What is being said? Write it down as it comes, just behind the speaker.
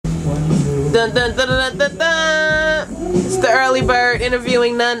Dun, dun, dun, dun, dun, dun. It's the early bird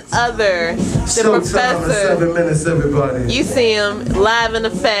interviewing none other than Professor. 7 minutes, everybody. You see him live in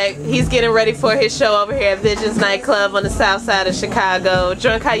effect. He's getting ready for his show over here at Visions Nightclub on the south side of Chicago.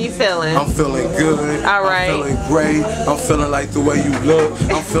 Drunk, how you feeling? I'm feeling good. All right. I'm feeling great. I'm feeling like the way you look.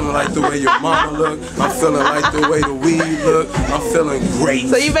 I'm feeling like the way your mama look. I'm feeling like the way the weed look. I'm feeling great.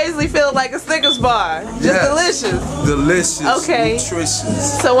 So you basically feel like a Snickers bar. Just delicious. Delicious. Okay.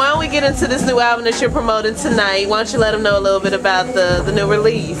 Nutritious. So why don't we get into this new album that you're promoting tonight? Why don't you let them know a little bit about the new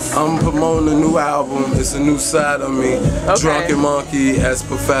release? I'm promoting a new album. It's a new side of me. Okay. Drunken Monkee as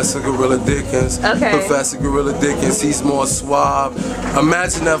Professor Gorilla Dickens. Okay. Professor Gorilla Dickens, he's more suave.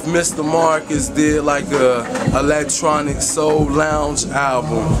 Imagine if Mr. Marcus did like a electronic soul lounge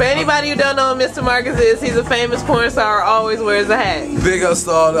album. For anybody who don't know who Mr. Marcus is, he's a famous porn star, always wears a hat. Big up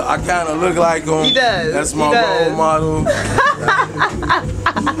star, I kind of look like him. He does. That's my role model.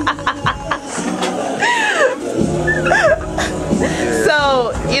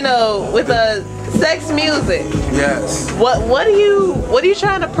 So, you know, with sex music. Yes. What are you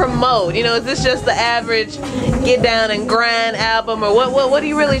trying to promote? You know, is this just the average get down and grind album, or what are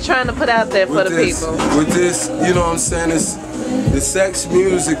you really trying to put out there for the people? With this, you know what I'm saying, the sex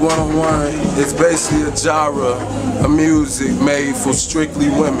music 101 is basically a genre of music made for strictly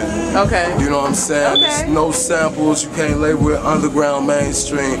women. Okay. You know what I'm saying? Okay. It's no samples, you can't label it underground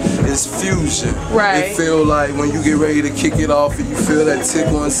mainstream. It's fusion. Right. It feel like when you get ready to kick it off and you feel that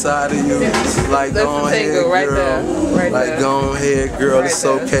tickle inside of you. Like, go ahead, girl. Right there. Right like, there. go ahead, girl. Right it's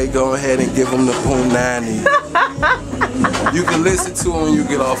there. okay. Go ahead and give them the punani. You can listen to it when you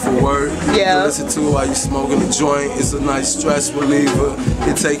get off of work. Yeah. You can listen to it while you're smoking a joint. It's a nice stress reliever.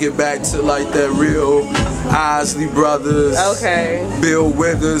 You take it back to like that real Isley Brothers. Okay. Bill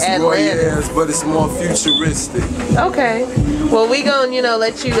Withers, Roy Ayers, but it's more futuristic. Okay. Well, we gonna, you know,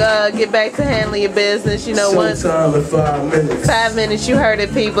 let you get back to handling your business. You know, Showtime in 5 minutes. 5 minutes, you heard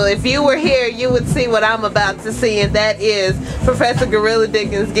it, people. If you were here, you would see what I'm about to see, and that is Professor Gorilla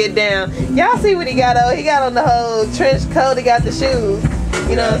Dickens get down. Y'all see what he got on? He got on the whole trench coat. He got the shoes.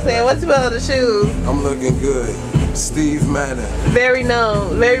 You know what I'm saying? What's about the shoes? I'm looking good. Steve Madden. Very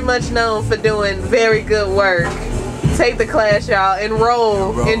much known for doing very good work. Take the class, y'all.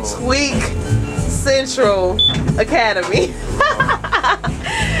 Enroll in Tweak Central Academy.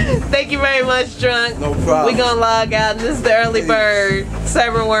 Thank you very much, Drunk. No problem. We're going to log out. This is the Early Bird,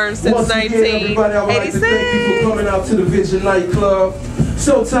 Serving Worms since 1986. Everybody, I would like to thank you for coming out to the Vision Nightclub.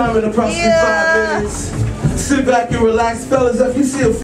 Showtime in approximately 5 minutes. Sit back and relax, fellas. If you see a